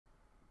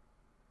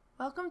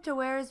Welcome to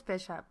Where is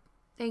Bishop?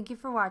 Thank you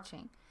for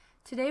watching.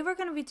 Today we're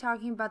going to be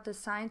talking about the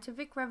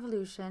scientific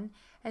revolution,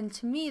 and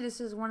to me this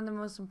is one of the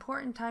most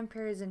important time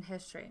periods in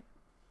history.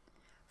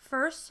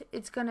 First,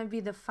 it's going to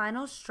be the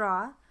final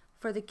straw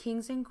for the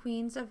kings and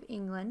queens of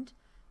England,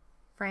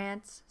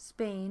 France,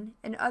 Spain,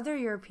 and other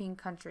European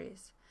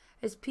countries.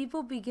 As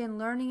people begin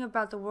learning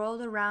about the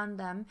world around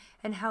them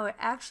and how it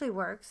actually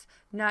works,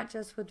 not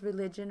just with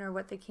religion or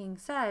what the king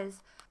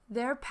says,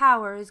 their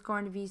power is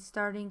going to be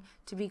starting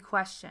to be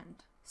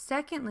questioned.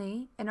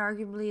 Secondly, and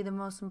arguably the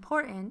most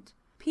important,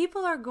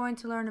 people are going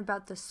to learn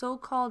about the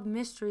so-called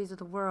mysteries of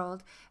the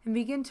world and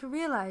begin to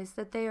realize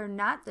that they are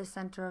not the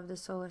center of the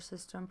solar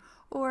system,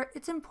 or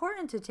it's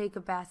important to take a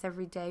bath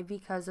every day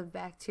because of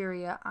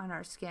bacteria on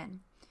our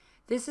skin.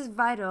 This is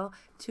vital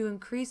to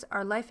increase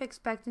our life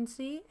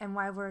expectancy and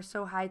why we're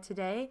so high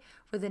today,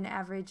 with an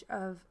average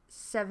of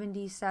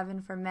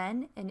 77 for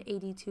men and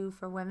 82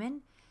 for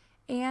women,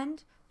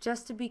 and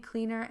just to be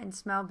cleaner and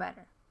smell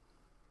better.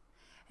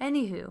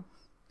 Anywho,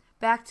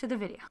 back to the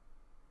video.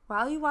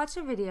 While you watch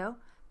the video,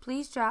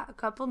 please jot a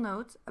couple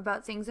notes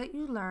about things that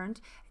you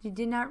learned and you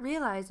did not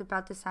realize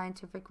about the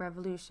scientific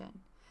revolution.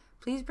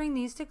 Please bring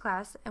these to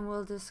class and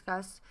we'll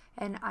discuss,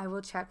 and I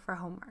will check for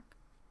homework.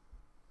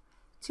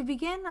 To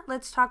begin,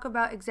 let's talk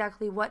about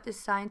exactly what the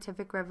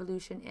scientific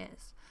revolution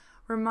is.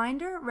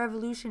 Reminder,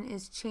 revolution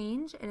is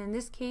change, and in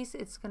this case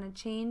it's going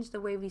to change the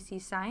way we see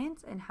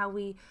science and how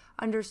we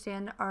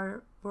understand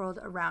our world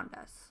around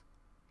us.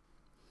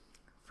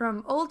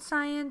 From old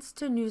science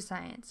to new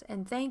science,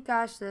 and thank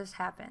gosh this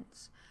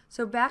happens.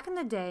 So back in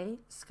the day,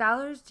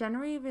 scholars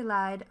generally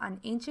relied on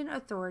ancient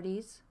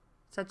authorities,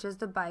 such as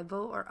the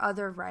Bible or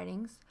other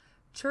writings,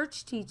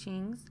 church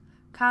teachings,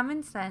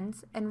 common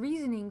sense, and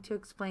reasoning to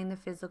explain the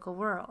physical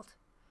world.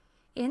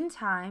 In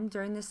time,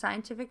 during the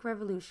scientific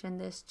revolution,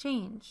 this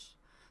changed.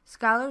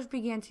 Scholars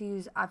began to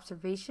use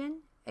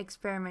observation,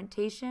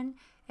 experimentation,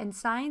 and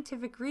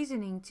scientific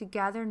reasoning to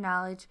gather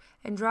knowledge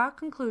and draw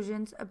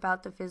conclusions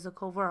about the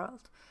physical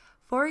world.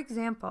 For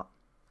example,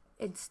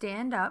 it's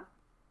stand up,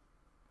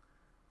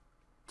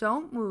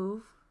 don't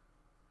move,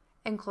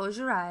 and close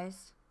your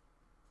eyes.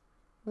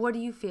 What do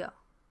you feel?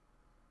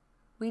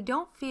 We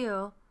don't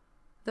feel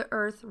the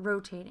earth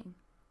rotating,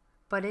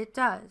 but it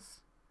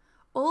does.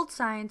 Old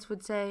science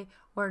would say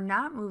we're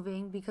not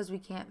moving because we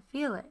can't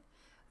feel it.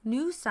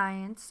 New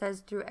science says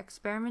through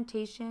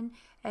experimentation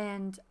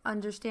and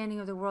understanding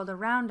of the world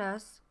around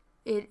us,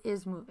 it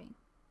is moving.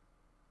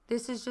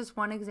 This is just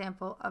one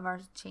example of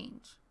our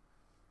change.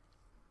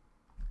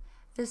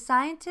 The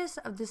scientists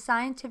of the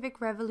scientific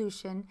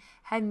revolution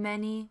had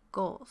many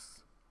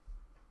goals.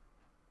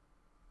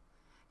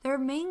 Their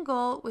main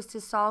goal was to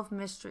solve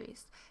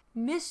mysteries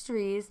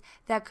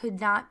that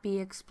could not be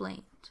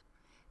explained.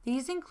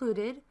 These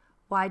included: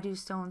 why do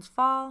stones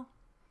fall,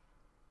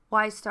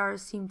 why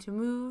stars seem to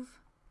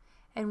move,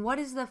 and what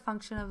is the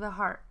function of the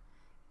heart?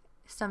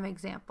 Some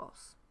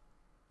examples.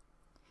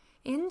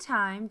 In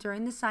time,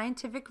 during the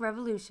scientific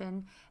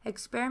revolution,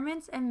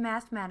 experiments and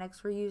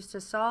mathematics were used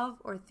to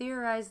solve or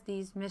theorize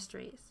these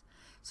mysteries.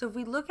 So if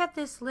we look at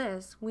this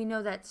list, we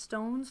know that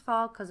stones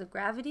fall because of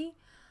gravity,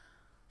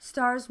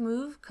 stars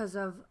move because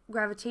of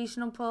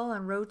gravitational pull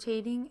and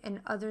rotating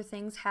and other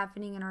things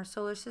happening in our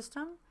solar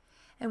system.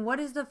 And what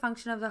is the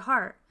function of the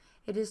heart?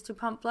 It is to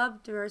pump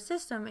blood through our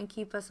system and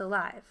keep us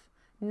alive,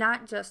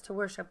 not just to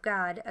worship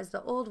God as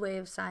the old way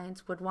of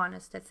science would want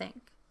us to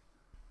think.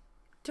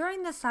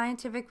 During the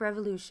scientific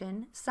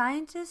revolution,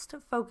 scientists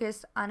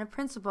focused on a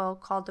principle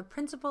called the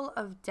principle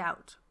of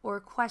doubt,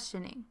 or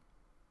questioning.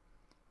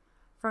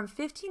 From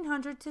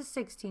 1500 to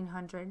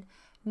 1600,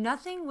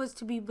 nothing was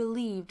to be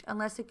believed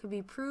unless it could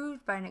be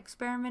proved by an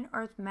experiment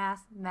or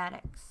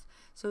mathematics.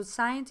 So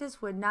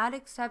scientists would not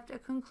accept a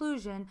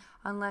conclusion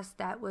unless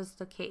that was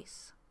the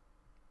case.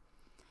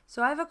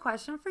 So I have a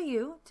question for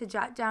you to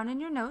jot down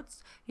in your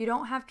notes. You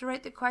don't have to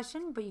write the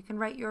question, but you can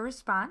write your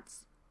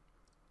response.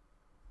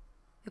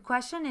 The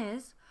question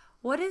is,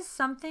 what is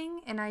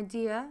something, an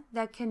idea,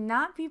 that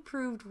cannot be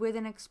proved with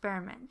an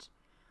experiment?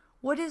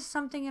 What is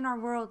something in our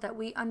world that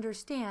we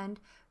understand,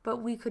 but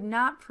we could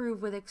not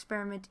prove with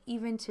experiment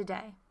even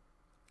today?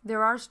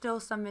 There are still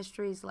some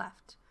mysteries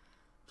left.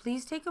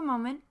 Please take a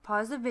moment,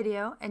 pause the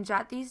video, and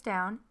jot these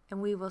down,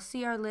 and we will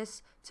see our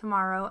list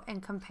tomorrow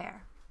and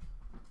compare.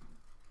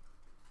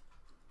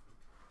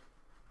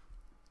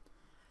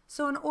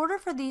 So in order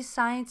for these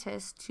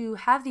scientists to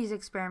have these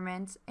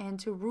experiments and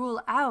to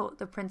rule out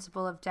the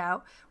principle of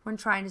doubt when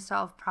trying to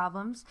solve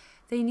problems,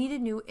 they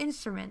needed new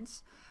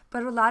instruments.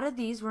 But a lot of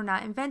these were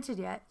not invented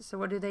yet. So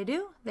what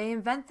do? They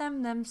invent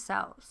them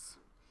themselves.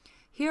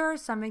 Here are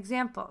some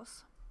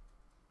examples.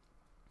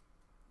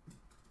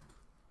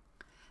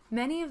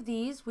 Many of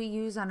these we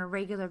use on a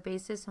regular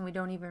basis and we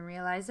don't even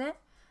realize it.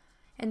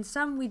 And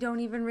some we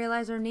don't even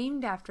realize are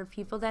named after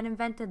people that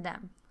invented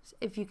them.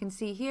 If you can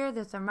see here,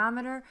 the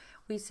thermometer,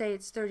 we say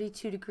it's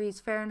 32 degrees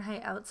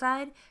Fahrenheit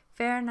outside.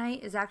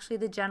 Fahrenheit is actually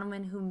the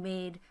gentleman who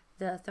made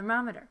the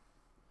thermometer.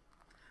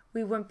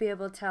 We wouldn't be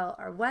able to tell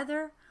our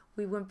weather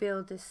we wouldn't be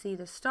able to see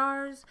the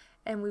stars,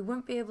 and we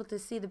wouldn't be able to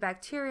see the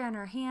bacteria on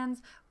our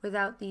hands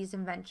without these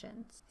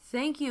inventions.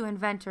 Thank you,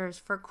 inventors,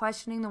 for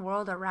questioning the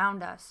world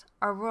around us.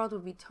 Our world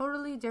would be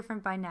totally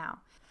different by now.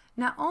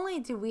 Not only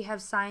did we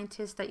have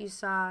scientists that you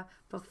saw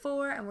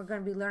before, and we're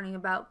going to be learning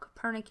about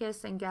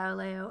Copernicus and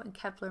Galileo and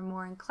Kepler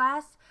more in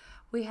class,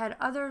 we had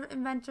other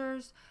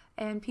inventors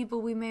and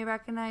people we may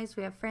recognize.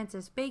 We have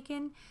Francis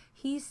Bacon.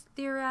 He's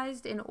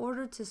theorized in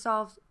order to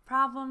solve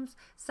problems,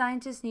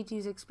 scientists need to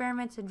use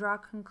experiments and draw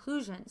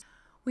conclusions.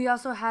 We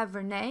also have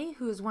Rene,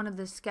 who is one of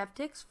the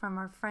skeptics from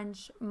our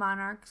French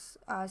monarch's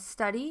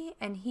study,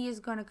 and he is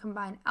going to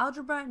combine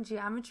algebra and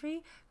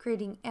geometry,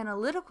 creating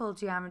analytical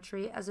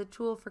geometry as a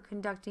tool for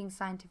conducting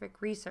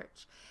scientific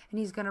research. And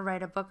he's going to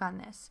write a book on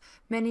this.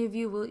 Many of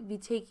you will be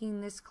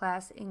taking this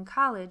class in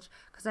college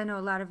because I know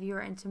a lot of you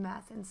are into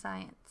math and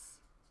science.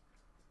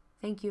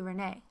 Thank you,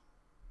 Rene.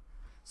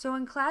 So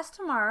in class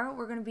tomorrow,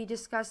 we're going to be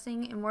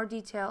discussing in more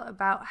detail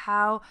about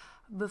how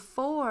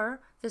before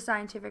the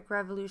scientific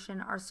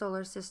revolution our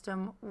solar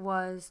system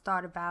was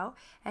thought about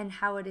and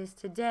how it is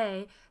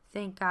today,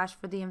 thank gosh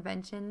for the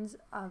inventions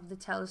of the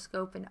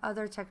telescope and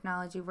other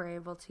technology we're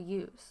able to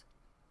use.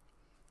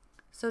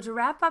 So to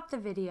wrap up the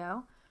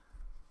video,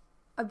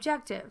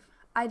 objective.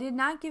 I did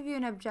not give you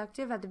an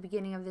objective at the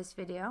beginning of this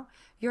video.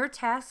 Your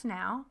task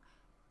now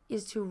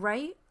is to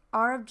write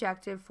our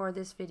objective for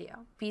this video.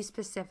 Be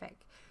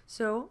specific.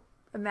 So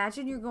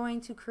imagine you're going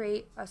to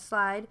create a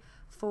slide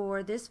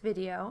for this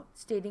video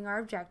stating our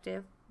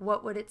objective.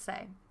 What would it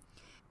say?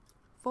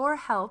 For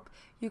help,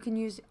 you can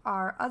use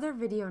our other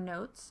video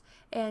notes,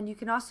 and you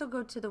can also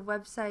go to the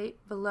website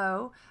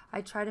below. I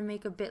try to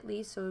make a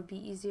bit.ly so it would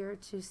be easier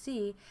to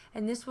see,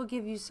 and this will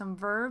give you some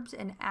verbs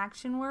and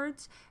action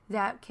words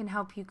that can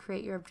help you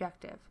create your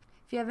objective.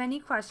 If you have any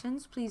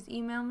questions, please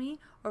email me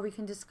or we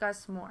can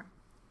discuss more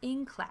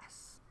in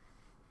class.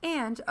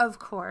 And, of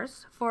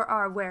course, for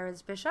our Where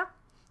is Bishop?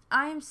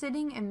 I am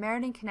sitting in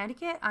Meriden,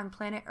 Connecticut on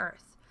planet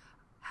Earth.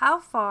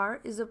 How far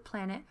is a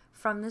planet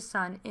from the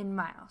sun in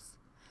miles?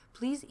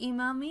 Please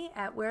email me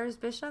at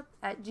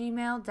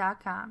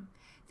whereisbishop@gmail.com.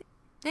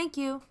 Thank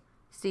you.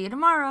 See you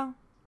tomorrow.